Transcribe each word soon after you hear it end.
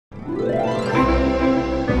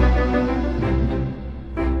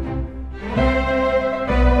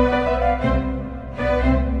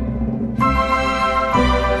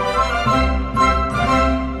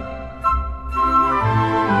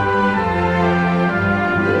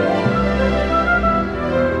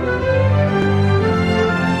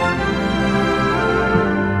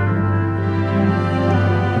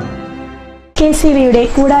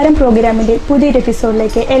കൂടാരം പ്രോഗ്രാമിന്റെ പുതിയൊരു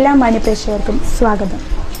എപ്പിസോഡിലേക്ക് എല്ലാ മാന്യപ്രേക്ഷകർക്കും സ്വാഗതം.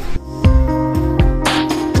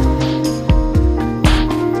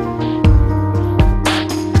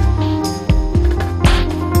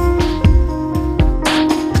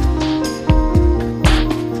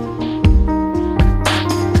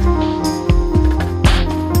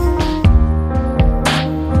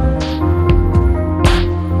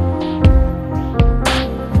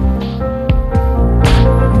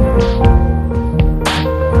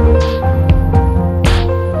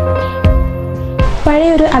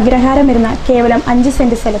 പഴയൊരു അഗ്രഹാരം വരുന്ന കേവലം 5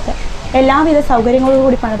 സെന്റ് സ്ഥലത്ത് എല്ലാവിധ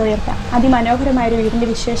സൗകര്യങ്ങളോടുകൂടി പണിതുയർത്ത അതിമനോഹരമായൊരു വീടിന്റെ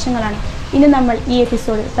വിശേഷങ്ങളാണ് ഇന്ന് നമ്മൾ ഈ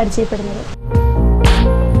എപ്പിസോഡിൽ പരിചയപ്പെടുന്നത്.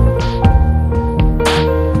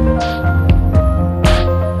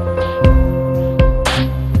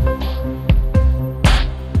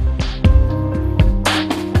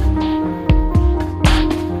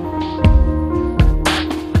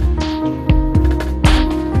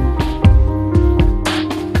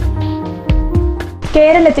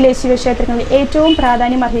 കേരളത്തിലെ ശിവക്ഷേത്രങ്ങളിൽ ഏറ്റവും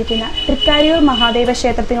പ്രാധാന്യം അർഹിക്കുന്ന തൃക്കാരിയൂർ മഹാദേവ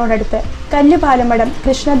ക്ഷേത്രത്തിനോടടുത്ത് കല്ലുപാലമഠം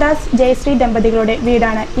കൃഷ്ണദാസ് ജയശ്രീ ദമ്പതികളുടെ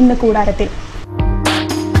വീടാണ് ഇന്ന് കൂടാരത്തിൽ.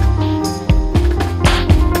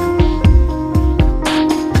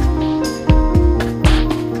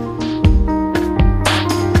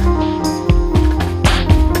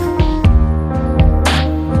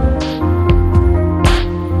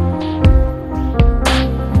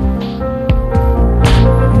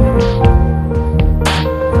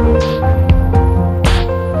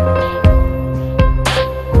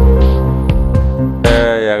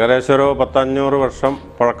 ഏകദേശം ഒരു 500 വർഷം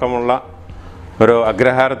പഴക്കമുള്ള ഒരു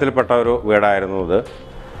അഗ്രഹാരത്തിൽപ്പെട്ട ഒരു വീടായിരുന്നു ഇത്.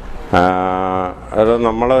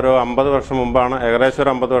 നമ്മളൊരു 50 വർഷം മുമ്പാണ്, ഏകദേശം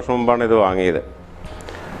ഒരു 50 വർഷം മുമ്പാണ് ഇത് വാങ്ങിയത്.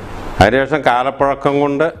 അതിനുശേഷം കാലപ്പഴക്കം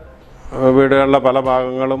കൊണ്ട് വീടുകളിലെ പല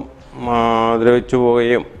ഭാഗങ്ങളും ദ്രവിച്ചു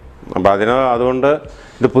പോവുകയും അതുകൊണ്ട്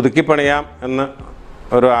ഇത് പുതുക്കി പണിയാം എന്ന്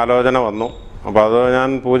ഒരു ആലോചന വന്നു. അപ്പോൾ അത്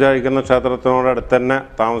ഞാൻ പൂജ കഴിക്കുന്ന ക്ഷേത്രത്തിനോടടുത്ത് തന്നെ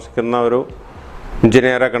താമസിക്കുന്ന ഒരു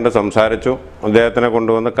എഞ്ചിനീയറെ കണ്ട് സംസാരിച്ചു. അദ്ദേഹത്തിനെ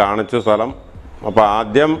കൊണ്ടുവന്ന് കാണിച്ചു സ്ഥലം. അപ്പോൾ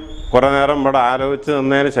ആദ്യം കുറേ നേരം ഇവിടെ ആലോചിച്ച്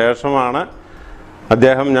നിന്നതിന് ശേഷമാണ്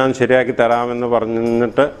അദ്ദേഹം ഞാൻ ശരിയാക്കി തരാമെന്ന്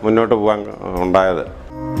പറഞ്ഞിട്ട് മുന്നോട്ട് പോകാൻ ഉണ്ടായത്.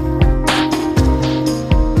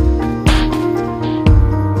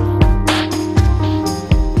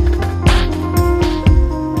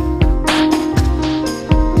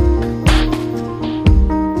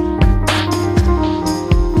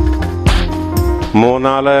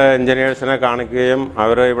 മൂന്നാല് എൻജിനീയേഴ്സിനെ കാണിക്കുകയും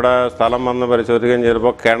അവർ ഇവിടെ സ്ഥലം വന്ന് പരിശോധിക്കുകയും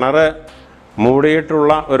ചെയ്തപ്പോൾ കിണർ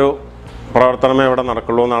മൂടിയിട്ടുള്ള ഒരു പ്രവർത്തനമേ ഇവിടെ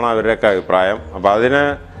നടക്കുള്ളൂ എന്നാണ് അവരുടെയൊക്കെ അഭിപ്രായം. അപ്പോൾ അതിന്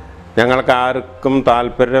ഞങ്ങൾക്ക് ആർക്കും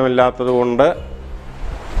താല്പര്യമില്ലാത്തത് കൊണ്ട്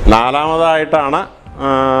നാലാമതായിട്ടാണ്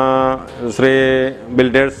ശ്രീ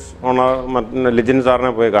ബിൽഡേഴ്സ് ഓണർ ലിജിൻ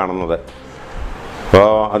സാറിനെ പോയി കാണുന്നത്. അപ്പോൾ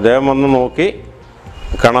അദ്ദേഹം വന്ന് നോക്കി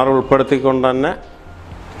കിണർ ഉൾപ്പെടുത്തിക്കൊണ്ട് തന്നെ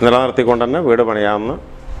നിലനിർത്തിക്കൊണ്ട് തന്നെ വീട് പണിയാമെന്ന്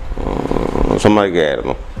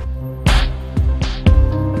സമ്മതിക്കുകയായിരുന്നു.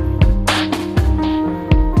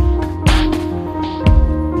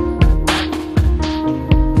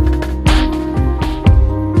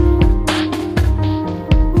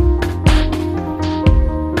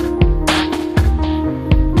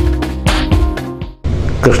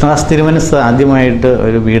 കൃഷ്ണദാസ് തിരുമനസ് ആദ്യമായിട്ട്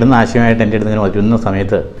ഒരു വീടുന്ന ആശയമായിട്ട് എൻ്റെ അടുത്ത് ഇങ്ങനെ വരുന്ന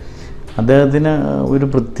സമയത്ത് അദ്ദേഹത്തിന് ഒരു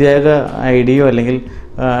പ്രത്യേക ഐഡിയയോ അല്ലെങ്കിൽ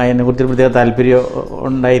അതിനെക്കുറിച്ചൊരു പ്രത്യേക താല്പര്യമോ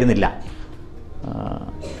ഉണ്ടായിരുന്നില്ല.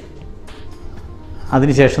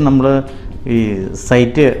 അതിനുശേഷം നമ്മൾ ഈ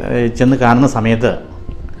സൈറ്റ് ചെന്ന് കാണുന്ന സമയത്ത്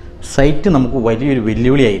സൈറ്റ് നമുക്ക് വലിയൊരു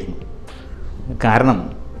വെല്ലുവിളിയായിരുന്നു. കാരണം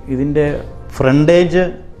ഇതിൻ്റെ ഫ്രണ്ടേജ്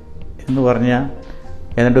എന്ന് പറഞ്ഞാൽ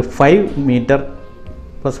ഏതാണ്ട് 5 മീറ്റർ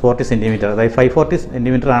പ്ലസ് 40 സെൻറ്റിമീറ്റർ, അതായത് 540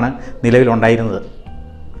 സെൻറ്റിമീറ്ററാണ് നിലവിലുണ്ടായിരുന്നത്.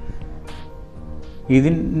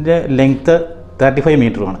 ഇതിൻ്റെ ലെങ്ത്ത് 35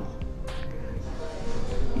 മീറ്ററുമാണ്.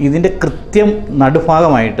 ഇതിൻ്റെ കൃത്യം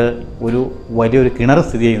നടുഭാഗമായിട്ട് വലിയൊരു കിണർ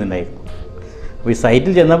സ്ഥിതി ചെയ്യുന്നുണ്ടായിരുന്നു. അപ്പോൾ ഈ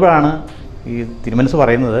സൈറ്റിൽ ചെന്നപ്പോഴാണ് ഈ തിരുമനസ്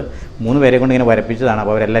പറയുന്നത് 3 പേരെ കൊണ്ട് ഇങ്ങനെ വരപ്പിച്ചതാണ്,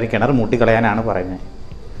 അപ്പോൾ അവരെല്ലാവരും കിണർ മൂട്ടിക്കളയാനാണ് പറയുന്നത്.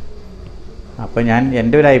 അപ്പോൾ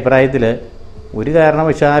എൻ്റെ ഒരു അഭിപ്രായത്തിൽ ഒരു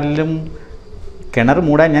കാരണവശാലും കിണർ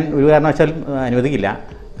മൂടാൻ ഞാൻ ഒരു കാരണവശാലും അനുവദിക്കില്ല.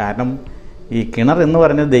 കാരണം ഈ കിണർ എന്ന്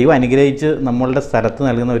പറഞ്ഞത് ദൈവം അനുഗ്രഹിച്ച് നമ്മളുടെ സ്ഥലത്ത്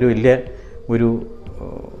നൽകുന്ന ഒരു വലിയ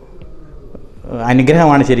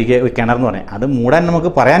അനുഗ്രഹമാണ് ശരിക്കും ഒരു കിണർ എന്ന് പറഞ്ഞാൽ. അത് മൂടാൻ നമുക്ക്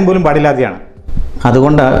പറയാൻ പോലും പാടില്ലാതെയാണ്.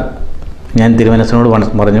 അതുകൊണ്ട് ഞാൻ തിരുമനസിനോട്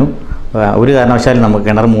പറഞ്ഞു, ഒരു കാരണവശാലും നമുക്ക്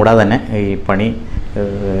കിണർ മൂടാതെ തന്നെ ഈ പണി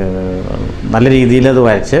നല്ല രീതിയിൽ അത്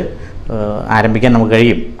വരച്ച് ആരംഭിക്കാൻ നമുക്ക്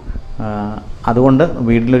കഴിയും. അതുകൊണ്ട്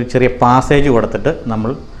വീട്ടിലൊരു ചെറിയ പാസേജ് കൊടുത്തിട്ട്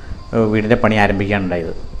നമ്മൾ വീടിൻ്റെ പണി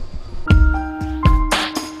ആരംഭിക്കാനുണ്ടായത്.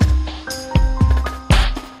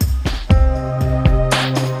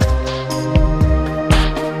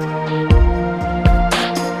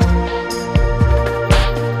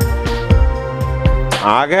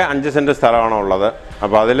 ആകെ 5 സെൻറ്റ് സ്ഥലമാണ് ഉള്ളത്.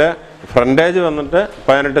 അപ്പോൾ അതിൽ ഫ്രണ്ടേജ് വന്നിട്ട്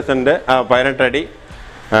 18 അടി,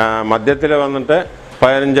 മധ്യത്തിൽ വന്നിട്ട്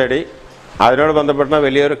 15 അടി, അതിനോട് ബന്ധപ്പെട്ട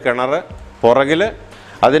വലിയൊരു കിണർ, പുറകിൽ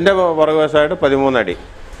അതിൻ്റെ പുറകുവശമായിട്ട് 13 അടി.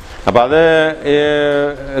 അപ്പോൾ അത് ഈ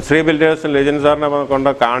ശ്രീ ബിൽഡേഴ്സ് ലെജൻഡ് സാറിനെ കൊണ്ട്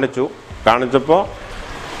കാണിച്ചപ്പോൾ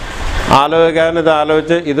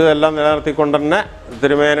ആലോചിച്ച് ഇതെല്ലാം നിലനിർത്തിക്കൊണ്ട് തന്നെ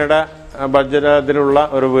തിരുമേനിയുടെ ബഡ്ജറ്റിലുള്ള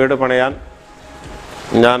ഒരു വീട് പണിയാൻ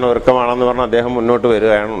ഞാൻ ഒരുക്കമാണെന്ന് പറഞ്ഞ് അദ്ദേഹം മുന്നോട്ട്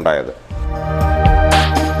വരികയാണ് ഉണ്ടായത്.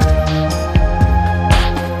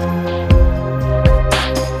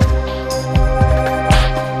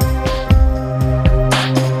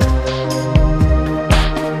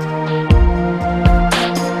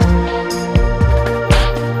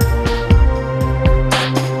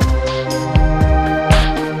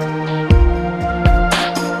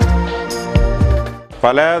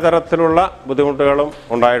 പലതരത്തിലുള്ള ബുദ്ധിമുട്ടുകളും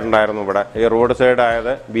ഉണ്ടായിട്ടുണ്ടായിരുന്നു ഇവിടെ. ഈ റോഡ് സൈഡായത്,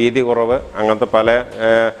 വീതി കുറവ്, അങ്ങനത്തെ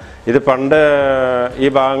ഇത് പണ്ട് ഈ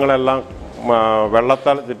ഭാഗങ്ങളെല്ലാം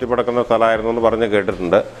വെള്ളത്താൽ ചുറ്റിപ്പടക്കുന്ന സ്ഥലമായിരുന്നു എന്ന് പറഞ്ഞ്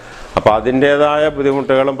കേട്ടിട്ടുണ്ട്. അപ്പോൾ അതിൻ്റേതായ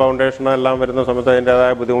ബുദ്ധിമുട്ടുകളും ഫൗണ്ടേഷനും എല്ലാം വരുന്ന സമയത്ത്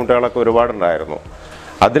അതിൻ്റേതായ ബുദ്ധിമുട്ടുകളൊക്കെ ഒരുപാടുണ്ടായിരുന്നു.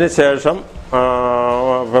 അതിനുശേഷം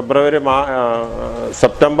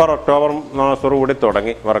സെപ്റ്റംബർ ഒക്ടോബർ മാസത്തോടുകൂടി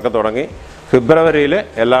വർക്ക് തുടങ്ങി. ഫെബ്രുവരിയിൽ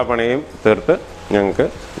എല്ലാ പണിയും തീർത്ത് ഞങ്ങൾക്ക്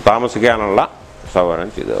താമസിക്കാനുള്ള സൗകര്യം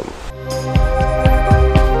ചെയ്തു തന്നു.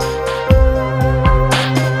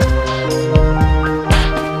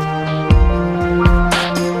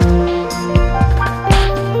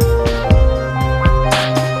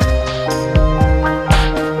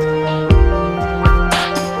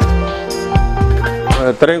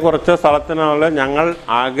 ഇത്രയും കുറച്ച് സ്ഥലത്തിനുള്ള ഞങ്ങൾ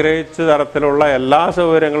ആഗ്രഹിച്ച തരത്തിലുള്ള എല്ലാ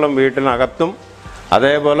സൗകര്യങ്ങളും വീട്ടിനകത്തും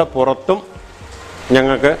അതേപോലെ പുറത്തും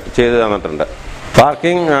ഞങ്ങൾക്ക് ചെയ്തു തന്നിട്ടുണ്ട്.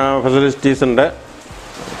 പാർക്കിംഗ് ഫെസിലിറ്റീസ് ഉണ്ട്.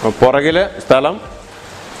 പുറകിൽ സ്ഥലം,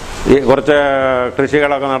 ഈ കുറച്ച്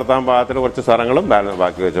കൃഷികളൊക്കെ നടത്താൻ പാകത്തിൽ കുറച്ച് സ്ഥലങ്ങളും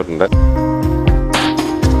ബാക്കി വെച്ചിട്ടുണ്ട്.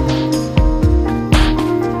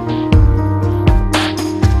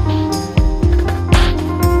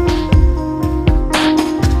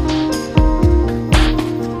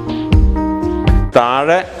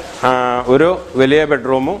 താഴെ ഒരു വലിയ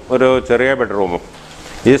ബെഡ്റൂമും ഒരു ചെറിയ ബെഡ്റൂമും.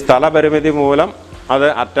 ഈ സ്ഥലപരിമിതി മൂലം അത്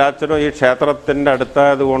അറ്റാച്ച്ഡ്, ഈ ക്ഷേത്രത്തിൻ്റെ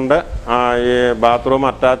അടുത്തായതുകൊണ്ട് ഈ ബാത്റൂം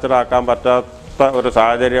അറ്റാച്ച്ഡ് ആക്കാൻ പറ്റാത്ത ഒരു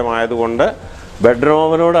സാഹചര്യമായതുകൊണ്ട്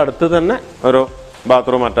ബെഡ്റൂമിനോട് അടുത്ത് തന്നെ ഒരു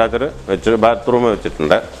ബാത്റൂം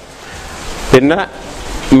വെച്ചിട്ടുണ്ട്. പിന്നെ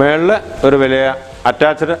മേളിൽ ഒരു വലിയ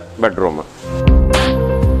അറ്റാച്ച്ഡ് ബെഡ്റൂം.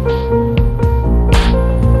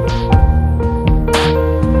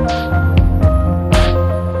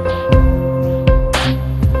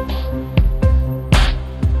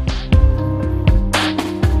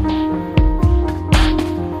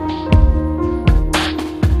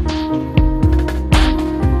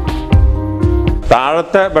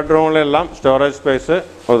 താഴത്തെ ബെഡ്റൂമിലെല്ലാം സ്റ്റോറേജ് സ്പേസ്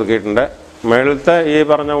ഒതുക്കിയിട്ടുണ്ട്. മേളത്തെ ഈ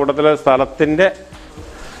പറഞ്ഞ കൂട്ടത്തിൽ സ്ഥലത്തിൻ്റെ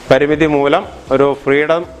പരിമിതി മൂലം ഒരു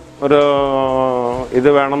ഫ്രീഡം ഇത്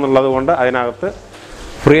വേണമെന്നുള്ളത് കൊണ്ട് അതിനകത്ത്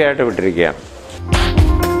ഫ്രീ ആയിട്ട് വിട്ടിരിക്കുകയാണ്.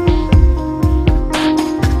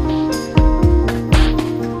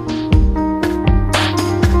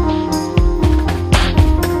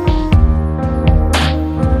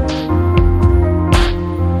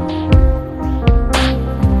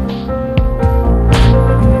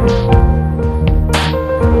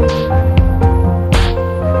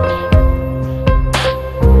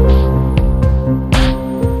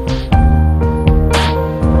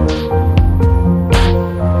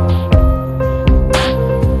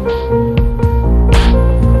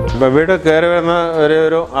 വീട് കയറി വരുന്ന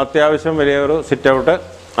ഒരു അത്യാവശ്യം വലിയൊരു സിറ്റ് ഔട്ട്,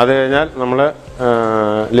 അത് കഴിഞ്ഞാൽ നമ്മൾ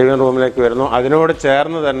ലിവിങ് റൂമിലേക്ക് വരുന്നു. അതിനോട്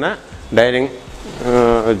ചേർന്ന് തന്നെ ഡൈനിങ്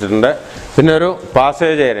വെച്ചിട്ടുണ്ട്. പിന്നെ ഒരു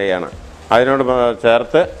പാസേജ് ഏരിയയാണ്, അതിനോട്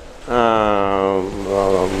ചേർത്ത്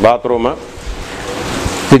ബാത്റൂം,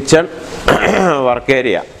 കിച്ചൺ, വർക്ക്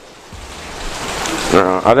ഏരിയ.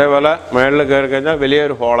 അതേപോലെ മേളിൽ കയറി കഴിഞ്ഞാൽ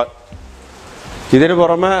വലിയൊരു ഹോള്. ഇതിന്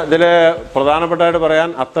പുറമെ ഇതിൽ പ്രധാനപ്പെട്ടായിട്ട്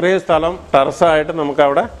പറയാൻ അത്രയും സ്ഥലം ടെറസായിട്ട്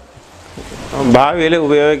നമുക്കവിടെ ഭാവിയിൽ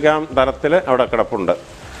ഉപയോഗിക്കാൻ തരത്തിൽ അവിടെ കിടപ്പുണ്ട്.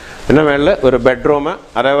 പിന്നെ മേളിൽ ഒരു ബെഡ്റൂം,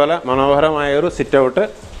 അതേപോലെ മനോഹരമായൊരു സിറ്റ് ഔട്ട്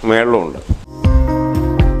മേളിലുമുണ്ട്.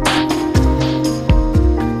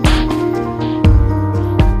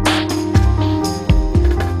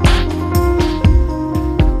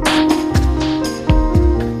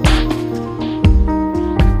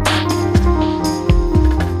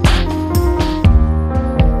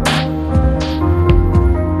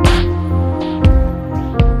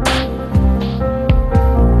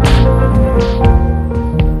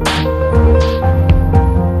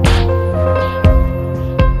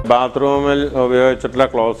 ബാത്റൂമിൽ ഉപയോഗിച്ചിട്ടുള്ള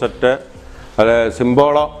ക്ലോസറ്റ് അത്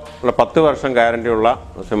സിംബോളോ 10 വർഷം ഗ്യാരണ്ടിയുള്ള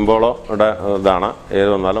സിംബോളോയുടെ ഇതാണ് ഏത്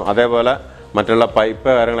വന്നാലും. അതേപോലെ മറ്റുള്ള പൈപ്പ്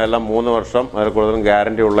കാര്യങ്ങളെല്ലാം 3 വർഷം അതിൽ കൂടുതലും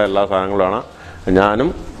ഗ്യാരണ്ടി ഉള്ള എല്ലാ സാധനങ്ങളുമാണ്. ഞാനും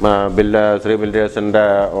ശ്രീ ബിൽഡേഴ്സിൻ്റെ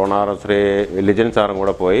ഓണർ ശ്രീ ലിജിൻ സാറും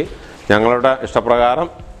കൂടെ പോയി ഞങ്ങളുടെ ഇഷ്ടപ്രകാരം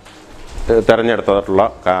തിരഞ്ഞെടുത്തിട്ടുള്ള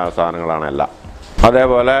സാധനങ്ങളാണ് എല്ലാം.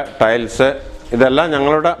 അതേപോലെ ടൈൽസ് ഇതെല്ലാം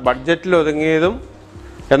ഞങ്ങളുടെ ബഡ്ജറ്റിൽ ഒതുങ്ങിയതും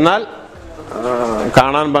എന്നാൽ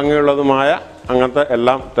കാണാൻ ഭംഗിയുള്ളതുമായ അങ്ങനത്തെ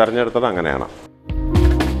എല്ലാം തിരഞ്ഞെടുത്തത് അങ്ങനെയാണ്.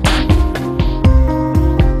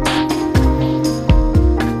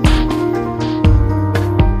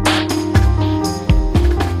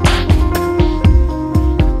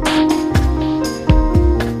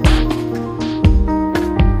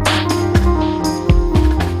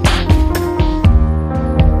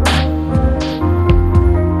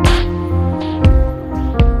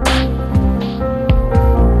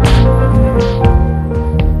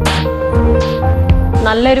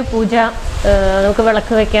 നല്ലൊരു പൂജ, നമുക്ക്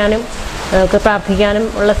വിളക്ക് വയ്ക്കാനും നമുക്ക് പ്രാർത്ഥിക്കാനും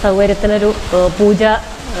ഉള്ള സൗകര്യത്തിനൊരു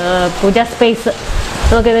പൂജാ സ്പേസ്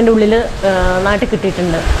നമുക്ക് ഇതിൻ്റെ ഉള്ളിൽ നാട്ടിൽ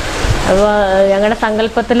കിട്ടിയിട്ടുണ്ട്. അപ്പോൾ ഞങ്ങളുടെ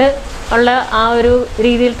സങ്കല്പത്തിൽ ഉള്ള ആ ഒരു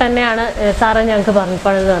രീതിയിൽ തന്നെയാണ് സാറ് ഞങ്ങൾക്ക്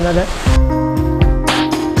പണിത് തന്നത്.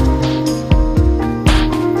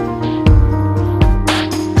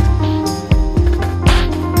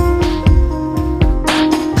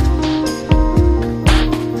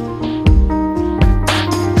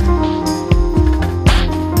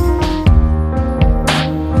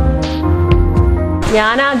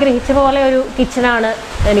 ഞാൻ ആഗ്രഹിച്ച പോലെ ഒരു കിച്ചണാണ്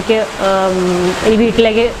എനിക്ക് ഈ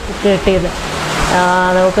വീട്ടിലേക്ക് കിട്ടിയത്.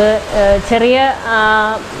 നമുക്ക് ചെറിയ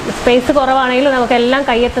സ്പേസ് കുറവാണെങ്കിലും നമുക്കെല്ലാം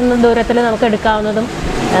കയ്യെത്തുന്ന ദൂരത്തിൽ നമുക്ക് എടുക്കാവുന്നതും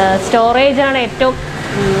സ്റ്റോറേജാണ് ഏറ്റവും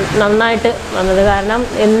നന്നായിട്ട് വന്നത്. കാരണം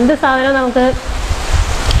എന്ത് സാധനം നമുക്ക്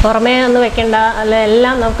പുറമേ ഒന്ന് വെക്കേണ്ട, അല്ല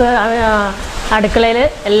എല്ലാം നമുക്ക് അടുക്കളയിൽ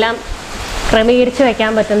എല്ലാം ക്രമീകരിച്ച്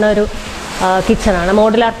വെക്കാൻ പറ്റുന്ന ഒരു കിച്ചണാണ്,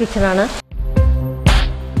 മോഡുലാർ കിച്ചണാണ്.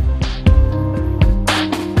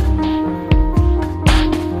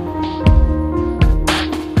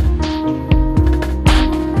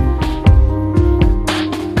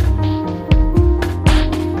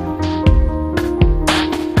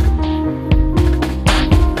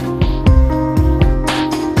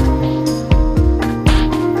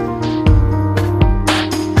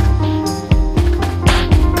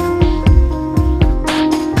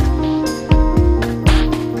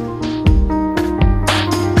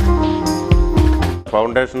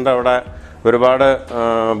 ഫൗണ്ടേഷൻ്റെ അവിടെ ഒരുപാട്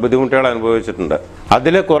ബുദ്ധിമുട്ടുകൾ അനുഭവിച്ചിട്ടുണ്ട്.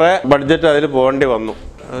 അതിൽ കുറേ ബഡ്ജറ്റ് അതിൽ പോകേണ്ടി വന്നു.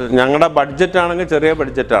 ഞങ്ങളുടെ ബഡ്ജറ്റാണെങ്കിൽ ചെറിയ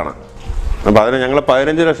ബഡ്ജറ്റാണ്. അപ്പോൾ അതിന് ഞങ്ങൾ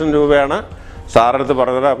 15 ലക്ഷം രൂപയാണ് സാറടുത്ത്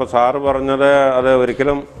പറഞ്ഞത്. അപ്പോൾ സാറ് പറഞ്ഞത് അത്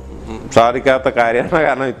ഒരിക്കലും സാധിക്കാത്ത കാര്യമാണ്.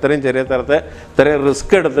 കാരണം ഇത്രയും ചെറിയ സ്ഥലത്ത് ഇത്രയും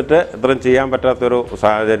റിസ്ക് എടുത്തിട്ട് ഇത്രയും ചെയ്യാൻ പറ്റാത്തൊരു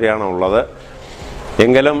സാഹചര്യമാണ് ഉള്ളത്.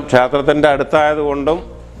 എങ്കിലും ക്ഷേത്രത്തിൻ്റെ അടുത്തായതുകൊണ്ടും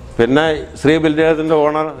പിന്നെ ശ്രീ ബിൽഡേഴ്സിൻ്റെ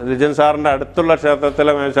ഓണർ ലിജൻ സാറിൻ്റെ അടുത്തുള്ള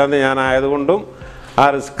ക്ഷേത്രത്തിലെ മേൽശാന്തി ഞാനായതുകൊണ്ടും ആ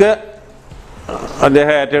റിസ്ക്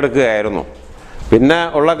അദ്ദേഹം ഏറ്റെടുക്കുകയായിരുന്നു. പിന്നെ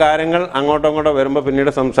ഉള്ള കാര്യങ്ങൾ അങ്ങോട്ടും വരുമ്പോൾ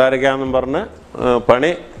പിന്നീട് സംസാരിക്കാമെന്നും പറഞ്ഞ്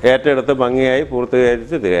പണി ഏറ്റെടുത്ത് ഭംഗിയായി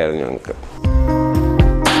പൂർത്തീകരിച്ച് തരികയായിരുന്നു ഞങ്ങൾക്ക്.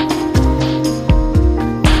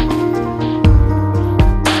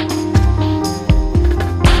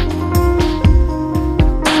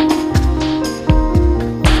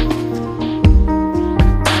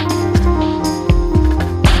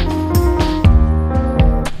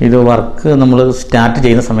 ഇത് വർക്ക് നമ്മൾ സ്റ്റാർട്ട്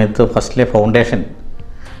ചെയ്യുന്ന സമയത്ത് ഫസ്റ്റിലെ ഫൗണ്ടേഷൻ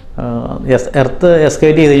എർത്ത്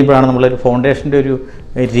എസ്കേറ്റ് ചെയ്ത് കഴിയുമ്പോഴാണ് നമ്മളൊരു ഫൗണ്ടേഷൻ്റെ ഒരു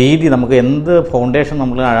രീതി, നമുക്ക് എന്ത് ഫൗണ്ടേഷൻ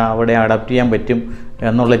നമ്മൾ അവിടെ അഡാപ്റ്റ് ചെയ്യാൻ പറ്റും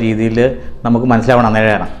എന്നുള്ള രീതിയിൽ നമുക്ക് മനസ്സിലാവണം.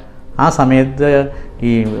 അന്നേരമാണ് ആ സമയത്ത്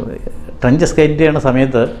ഈ ട്രെഞ്ച് എസ്കേറ്റ് ചെയ്യുന്ന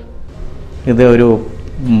സമയത്ത് ഇത് ഒരു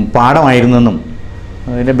പാടമായിരുന്നെന്നും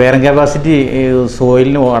ഇതിൻ്റെ ബെയറിംഗ് കപ്പാസിറ്റി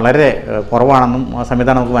സോയിലിന് വളരെ കുറവാണെന്നും ആ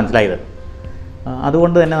സമയത്താണ് നമുക്ക് മനസ്സിലായത്.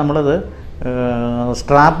 അതുകൊണ്ട് തന്നെ നമ്മളത്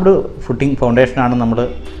സ്ട്രാപ്ഡ് ഫുട്ടിംഗ് ഫൗണ്ടേഷനാണ് നമ്മൾ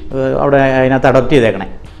അവിടെ അതിനകത്ത് അഡോപ്റ്റ് ചെയ്തേക്കണേ.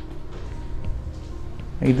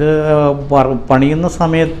 ഇത് പണിയുന്ന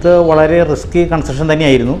സമയത്ത് വളരെ റിസ്കി കൺസ്ട്രക്ഷൻ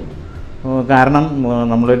തന്നെയായിരുന്നു. കാരണം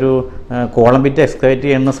നമ്മളൊരു കോളം ബിറ്റ് എക്സ്കവേറ്റ്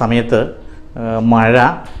ചെയ്യുന്ന സമയത്ത് മഴ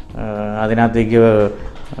അതിനകത്തേക്ക്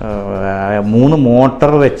 3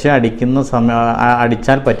 മോട്ടർ വെച്ച്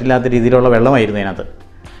അടിച്ചാൽ പറ്റില്ലാത്ത രീതിയിലുള്ള വെള്ളമായിരുന്നു അതിനകത്ത്.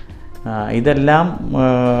 ഇതെല്ലാം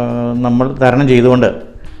നമ്മൾ തരണം ചെയ്തുകൊണ്ട്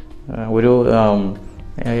ഒരു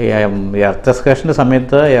എർത്ത് എക്സ്കവേഷൻ്റെ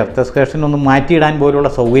സമയത്ത് എർത്ത് എക്സ്കവേഷൻ ഒന്ന് മാറ്റിയിടാൻ പോലുള്ള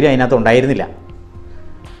സൗകര്യം അതിനകത്ത് ഉണ്ടായിരുന്നില്ല.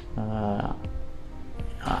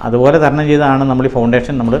 അതുപോലെ തരണം ചെയ്താണ് നമ്മൾ ഈ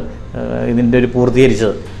ഫൗണ്ടേഷൻ നമ്മൾ ഇതിൻ്റെ ഒരു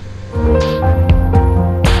പൂർത്തീകരിച്ചത്.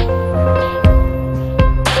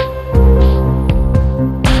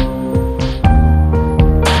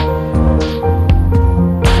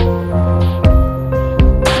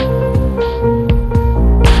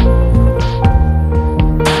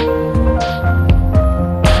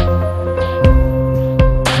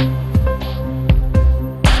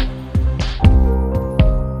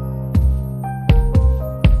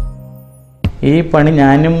 ഈ പണി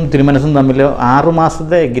ഞാനും തിരുമനസും തമ്മിൽ 6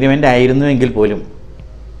 മാസത്തെ എഗ്രിമെൻ്റ് ആയിരുന്നുവെങ്കിൽ പോലും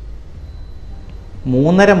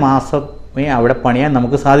 3.5 മാസമേ അവിടെ പണിയാൻ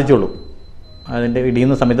നമുക്ക് സാധിച്ചുള്ളൂ. അതിൻ്റെ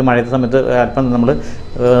ഇടിയുന്ന സമയത്ത്, മഴയത്തെ സമയത്ത് അല്പം നമ്മൾ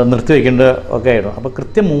നിർത്തിവെക്കേണ്ട ഒക്കെ ആയിരുന്നു. അപ്പോൾ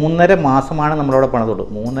കൃത്യം 3.5 മാസമാണ് നമ്മളവിടെ പണിതുള്ളൂ.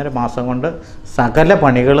 3.5 മാസം കൊണ്ട് സകല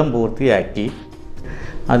പണികളും പൂർത്തിയാക്കി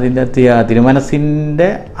അതിൻ്റെ തിരുമനസിൻ്റെ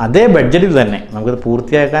അതേ ബഡ്ജറ്റിൽ തന്നെ നമുക്കത്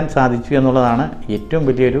പൂർത്തിയാക്കാൻ സാധിച്ചു എന്നുള്ളതാണ് ഏറ്റവും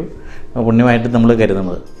വലിയൊരു പുണ്യമായിട്ട് നമ്മൾ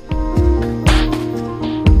കരുതുന്നത്.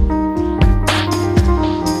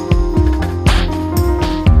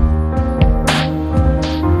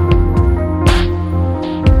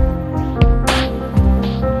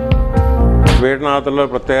 വീടിനകത്തുള്ള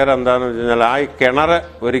പ്രത്യേകത എന്താണെന്ന് വെച്ച് കഴിഞ്ഞാൽ ആ കിണർ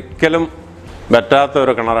ഒരിക്കലും പറ്റാത്ത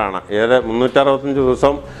ഒരു കിണറാണ്. 365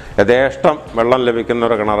 ദിവസം യഥേഷ്ടം വെള്ളം ലഭിക്കുന്ന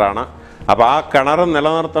ഒരു കിണറാണ്. അപ്പോൾ ആ കിണർ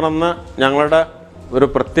നിലനിർത്തണമെന്ന് ഞങ്ങളുടെ ഒരു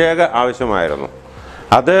പ്രത്യേക ആവശ്യമായിരുന്നു.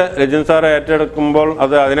 അത് രജിൻ സാർ ഏറ്റെടുക്കുമ്പോൾ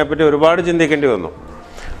അതിനെപ്പറ്റി ഒരുപാട് ചിന്തിക്കേണ്ടി വന്നു.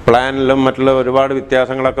 പ്ലാനിലും മറ്റുള്ള ഒരുപാട്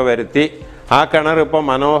വ്യത്യാസങ്ങളൊക്കെ വരുത്തി ആ കിണർ ഇപ്പോൾ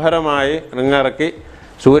മനോഹരമായി റിങ്ങിറക്കി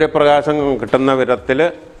സൂര്യപ്രകാശം കിട്ടുന്ന വിധത്തിൽ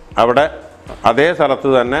അവിടെ അതേ സ്ഥലത്ത്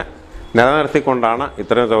തന്നെ നിലനിർത്തിക്കൊണ്ടാണ്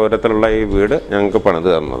ഇത്രയും സൗകര്യത്തിലുള്ള ഈ വീട് ഞങ്ങൾക്ക് പണിത്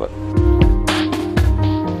തന്നത്.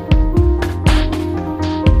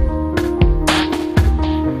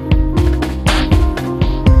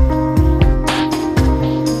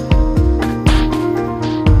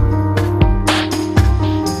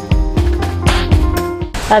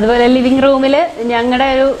 അതുപോലെ ലിവിങ് റൂമിൽ ഞങ്ങളുടെ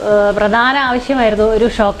ഒരു പ്രധാന ആവശ്യമായിരുന്നു ഒരു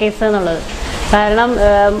ഷോക്കേസ് എന്നുള്ളത്. കാരണം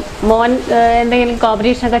മോൻ എന്തെങ്കിലും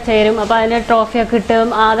കോമ്പറ്റീഷനൊക്കെ ചേരും, അപ്പോൾ അതിന് ട്രോഫിയൊക്കെ കിട്ടും.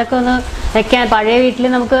 അതൊക്കെ ഒന്ന് വെക്കാൻ പഴയ വീട്ടിൽ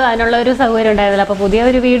നമുക്ക് അതിനുള്ള ഒരു സൗകര്യം ഉണ്ടായിരുന്നില്ല. അപ്പോൾ പുതിയ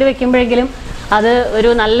ഒരു വീട് വെക്കുമ്പോഴെങ്കിലും അത് ഒരു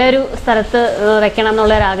നല്ലൊരു സ്ഥലത്ത് വെക്കണം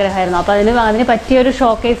എന്നുള്ളൊരാഗ്രഹമായിരുന്നു. അപ്പോൾ അതിന് പറ്റിയൊരു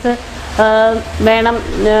ഷോക്കേസ് വേണം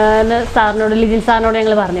എന്ന് ലിജിൻ സാറിനോട്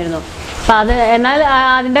ഞങ്ങൾ പറഞ്ഞിരുന്നു. അപ്പോൾ എന്നാൽ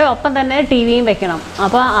അതിൻ്റെ ഒപ്പം തന്നെ ടി വിയും വെക്കണം.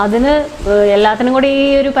 അപ്പോൾ അതിന് എല്ലാത്തിനും കൂടി ഈ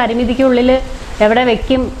ഒരു പരിമിതിക്കുള്ളിൽ എവിടെ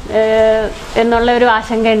വെക്കും എന്നുള്ള ഒരു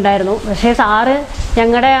ആശങ്ക ഉണ്ടായിരുന്നു. പക്ഷേ സാറ്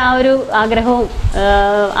ഞങ്ങളുടെ ആ ഒരു ആഗ്രഹവും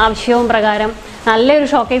ആവശ്യവും പ്രകാരം നല്ലൊരു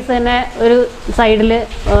ഷോക്കേസ് തന്നെ ഒരു സൈഡിൽ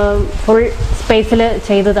ഫുൾ സ്പേസിൽ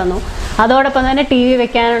ചെയ്തു തന്നു. അതോടൊപ്പം തന്നെ ടി വി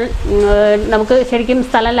വെക്കാൻ നമുക്ക് ശരിക്കും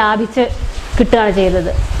സ്ഥലം ലാഭിച്ച് കിട്ടുകയാണ്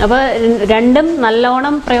ചെയ്തത്. അപ്പോൾ രണ്ടും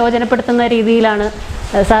നല്ലോണം പ്രയോജനപ്പെടുത്തുന്ന രീതിയിലാണ്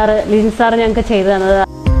ലിജിൻ സാറ് ഞങ്ങൾക്ക് ചെയ്തു തന്നത്.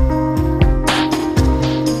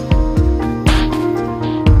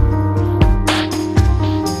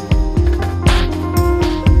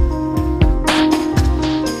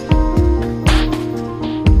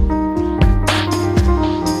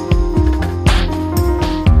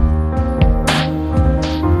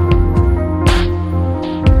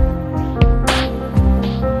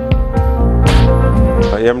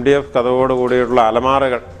 MDF കതവോട് കൂടിയിട്ടുള്ള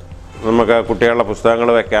അലമാരകൾ നമുക്ക് കുട്ടികളുടെ പുസ്തകങ്ങൾ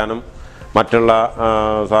വെക്കാനും മറ്റുള്ള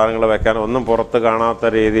സാധനങ്ങൾ വെക്കാനും ഒന്നും പുറത്ത്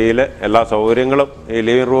കാണാത്ത രീതിയിൽ എല്ലാ സൗകര്യങ്ങളും ഈ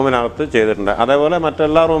ലിവിങ് റൂമിനകത്ത് ചെയ്തിട്ടുണ്ട്. അതേപോലെ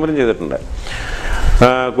മറ്റെല്ലാ റൂമിലും ചെയ്തിട്ടുണ്ട്.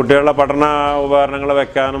 കുട്ടികളുടെ പഠന ഉപകരണങ്ങൾ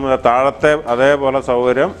വെക്കാനും താഴത്തെ അതേപോലെ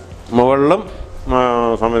സൗകര്യം മുകളിലും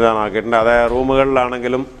സംവിധാനമാക്കിയിട്ടുണ്ട്. അതേ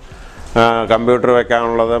റൂമുകളിലാണെങ്കിലും കമ്പ്യൂട്ടർ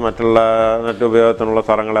വെക്കാനുള്ളത് മറ്റുള്ള നെറ്റ് ഉപയോഗത്തിനുള്ള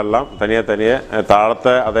സ്ഥലങ്ങളെല്ലാം തനിയെ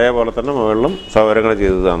താഴത്തെ അതേപോലെ തന്നെ മുകളിലും സൗകര്യങ്ങൾ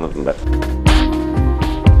ചെയ്തു തന്നിട്ടുണ്ട്.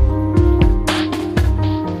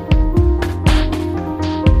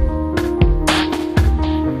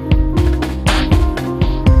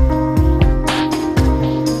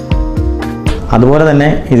 അതുപോലെ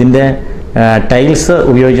തന്നെ ഇതിൻ്റെ ടൈൽസ്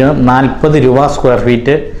ഉപയോഗിച്ചത് 40 രൂപ സ്ക്വയർ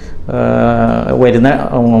ഫീറ്റ് വരുന്ന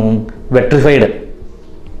വെട്രിഫൈഡ്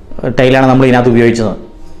ടൈലാണ് നമ്മൾ ഇതിനകത്ത് ഉപയോഗിച്ചത്.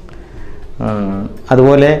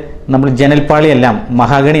 അതുപോലെ നമ്മൾ ജനൽപ്പാളിയെല്ലാം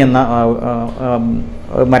മഹാഗണി എന്ന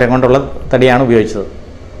മരം കൊണ്ടുള്ള തടിയാണ് ഉപയോഗിച്ചത്.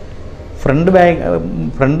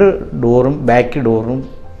 ഫ്രണ്ട് ഡോറും ബാക്ക് ഡോറും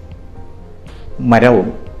മരവും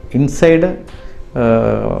ഇൻസൈഡ്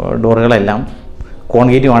ഡോറുകളെല്ലാം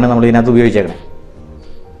കോൺക്രീറ്റുമാണ് നമ്മൾ ഇതിനകത്ത് ഉപയോഗിച്ചേക്കുന്നത്.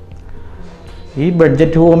 ഈ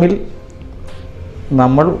ബഡ്ജറ്റ് ഹോമിൽ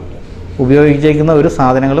നമ്മൾ ഉപയോഗിച്ചേക്കുന്ന ഒരു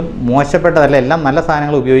സാധനങ്ങളും മോശപ്പെട്ടതല്ല, എല്ലാം നല്ല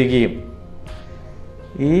സാധനങ്ങൾ ഉപയോഗിക്കുകയും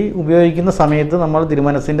ഈ ഉപയോഗിക്കുന്ന സമയത്ത് നമ്മൾ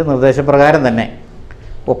തിരുമനസിൻ്റെ നിർദ്ദേശപ്രകാരം തന്നെ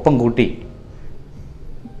ഒപ്പം കൂട്ടി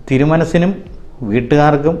തിരുമനസിനും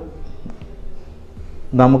വീട്ടുകാർക്കും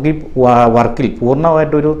നമുക്ക് ഈ വർക്കിൽ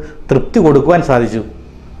പൂർണ്ണമായിട്ടൊരു തൃപ്തി കൊടുക്കുവാൻ സാധിച്ചു.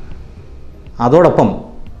 അതോടൊപ്പം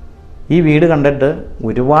ഈ വീട് കണ്ടിട്ട്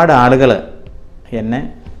ഒരുപാട് ആളുകൾ എന്നെ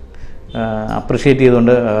അപ്രിഷ്യേറ്റ്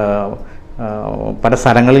ചെയ്തുകൊണ്ട് പല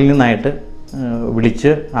സ്ഥലങ്ങളിൽ നിന്നായിട്ട്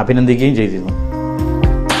വിളിച്ച് അഭിനന്ദിക്കുകയും ചെയ്തിരുന്നു.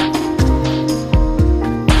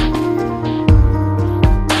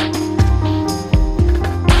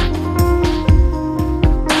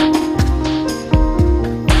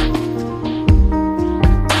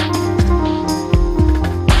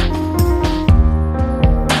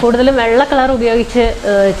 കൂടുതലും വെള്ള കളർ ഉപയോഗിച്ച്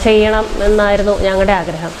ചെയ്യണം എന്നായിരുന്നു ഞങ്ങളുടെ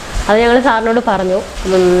ആഗ്രഹം. അത് ഞങ്ങൾ സാറിനോട് പറഞ്ഞു.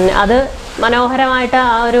 അത് മനോഹരമായിട്ട്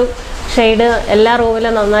ആ ഒരു ഷെയ്ഡ് എല്ലാ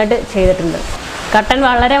റൂമിലും നന്നായിട്ട് ചെയ്തിട്ടുണ്ട്. കട്ടൻ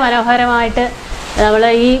വളരെ മനോഹരമായിട്ട് നമ്മൾ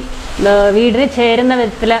ഈ വീടിന് ചേരുന്ന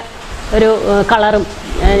വിധത്തിൽ ഒരു കളറും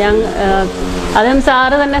അതും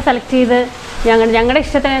സാറ് തന്നെ സെലക്ട് ചെയ്ത് ഞങ്ങളുടെ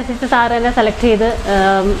ഇഷ്ടത്തിനനുസരിച്ച് സാറ് തന്നെ സെലക്ട് ചെയ്ത്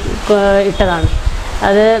ഇട്ടതാണ്.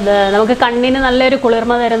 അത് നമുക്ക് കണ്ണിന് നല്ലൊരു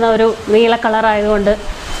കുളിർമ തരുന്ന ഒരു നീല കളറായതുകൊണ്ട്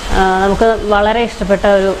നമുക്ക് വളരെ ഇഷ്ടപ്പെട്ട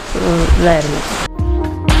ഒരു ഇതായിരുന്നു.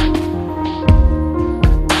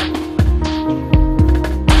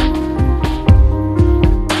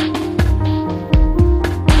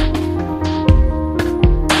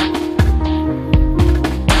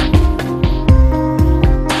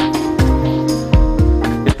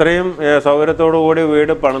 ഇത്രയും സൗകര്യത്തോടു കൂടി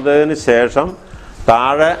വീട് പണിതതിന് ശേഷം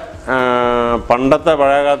താഴെ പണ്ടത്തെ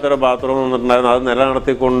പഴയകാലത്തൊരു ബാത്റൂം വന്നിട്ടുണ്ടായിരുന്നു. അത്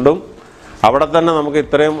നിലനിർത്തിക്കൊണ്ടും അവിടെ തന്നെ നമുക്ക്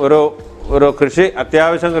ഇത്രയും ഒരു കൃഷി,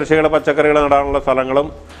 അത്യാവശ്യം കൃഷികൾ, പച്ചക്കറികൾ നടാനുള്ള സ്ഥലങ്ങളും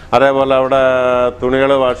അതേപോലെ അവിടെ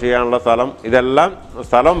തുണികൾ വാഷ് ചെയ്യാനുള്ള സ്ഥലം, ഇതെല്ലാം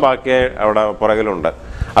സ്ഥലം ബാക്കിയായി അവിടെ പുറകിലുണ്ട്.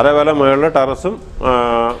 അതേപോലെ മുകളിൽ ടെറസും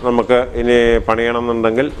നമുക്ക് ഇനി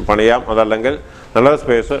പണിയണമെന്നുണ്ടെങ്കിൽ പണിയാം. അതല്ലെങ്കിൽ നല്ലൊരു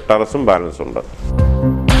സ്പേസ് ടെറസും ബാലൻസ് ഉണ്ട്.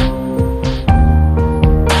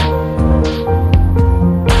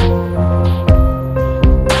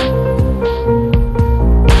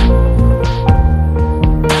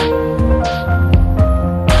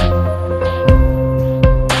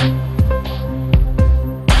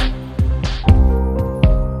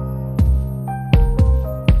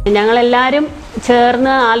 ഞങ്ങളെല്ലാവരും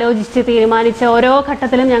ചേർന്ന് ആലോചിച്ച് തീരുമാനിച്ച ഓരോ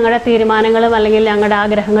ഘട്ടത്തിലും ഞങ്ങളുടെ തീരുമാനങ്ങളും അല്ലെങ്കിൽ ഞങ്ങളുടെ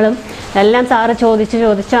ആഗ്രഹങ്ങളും എല്ലാം സാറ്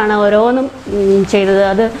ചോദിച്ചാണ് ഓരോന്നും ചെയ്തത്.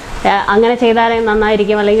 അത് അങ്ങനെ ചെയ്താൽ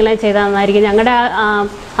നന്നായിരിക്കും, അല്ലെങ്കിൽ ചെയ്താൽ നന്നായിരിക്കും. ഞങ്ങളുടെ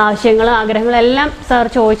ആവശ്യങ്ങളും ആഗ്രഹങ്ങളും എല്ലാം സാർ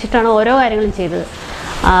ചോദിച്ചിട്ടാണ് ഓരോ കാര്യങ്ങളും ചെയ്തത്.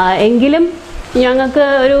 എങ്കിലും ഞങ്ങൾക്ക്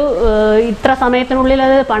ഒരു ഇത്ര സമയത്തിനുള്ളിൽ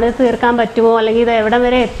അത് പണി തീർക്കാൻ പറ്റുമോ, അല്ലെങ്കിൽ ഇത് എവിടം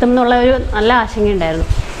വരെ എത്തും എന്നുള്ള ഒരു നല്ല ആശങ്കയുണ്ടായിരുന്നു.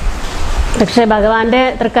 പക്ഷേ ഭഗവാന്റെ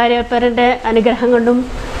തൃക്കാര്യപ്പൻ്റെ അനുഗ്രഹം കൊണ്ടും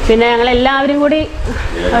പിന്നെ ഞങ്ങളെല്ലാവരും കൂടി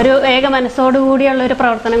ഒരു ഏക മനസ്സോടുകൂടിയുള്ളൊരു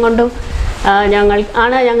പ്രവർത്തനം കൊണ്ടും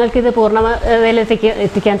ഞങ്ങൾക്കിത് പൂർണ്ണതയിൽ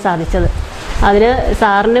എത്തിക്കാൻ സാധിച്ചത്. അതിന്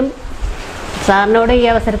സാറിനോട് ഈ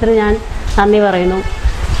അവസരത്തിൽ ഞാൻ നന്ദി പറയുന്നു.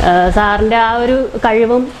 സാറിൻ്റെ ആ ഒരു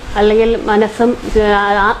കഴിവും അല്ലെങ്കിൽ മനസ്സും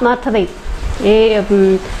ആത്മാർത്ഥതയും ഈ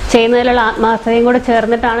ചെയ്യുന്നതിലുള്ള ആത്മാർത്ഥതയും കൂടെ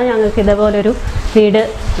ചേർന്നിട്ടാണ് ഞങ്ങൾക്ക് ഇതേപോലൊരു വീട്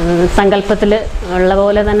സങ്കല്പത്തിൽ ഉള്ള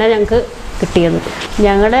പോലെ തന്നെ ഞങ്ങൾക്ക് കിട്ടിയത്.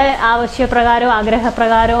 ഞങ്ങളുടെ ആവശ്യപ്രകാരവും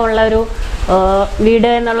ആഗ്രഹപ്രകാരവും ഉള്ള ഒരു വീട്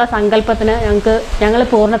എന്നുള്ള സങ്കല്പത്തിന് ഞങ്ങൾ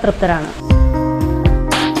പൂർണ്ണ തൃപ്തരാണ്.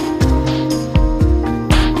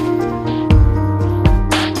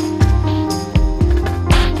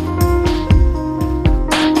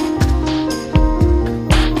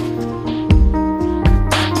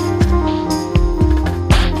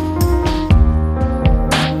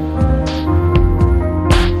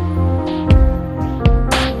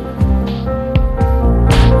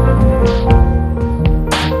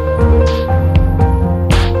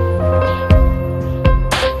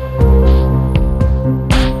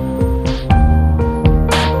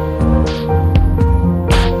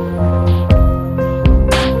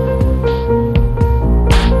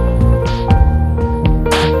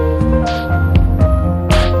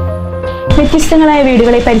 വ്യത്യസ്തങ്ങളായ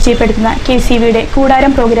വീടുകളെ പരിചയപ്പെടുത്തുന്ന KCBയുടെ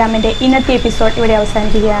കൂടാരം പ്രോഗ്രാമിന്റെ ഇന്നത്തെ എപ്പിസോഡ് ഇവിടെ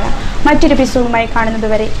അവസാനിക്കുകയാണ്. മറ്റൊരു എപ്പിസോഡുമായി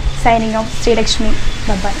കാണുന്നതുവരെ സൈനിങ് ഓഫ് ശ്രീലക്ഷ്മി.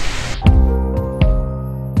 ബൈ.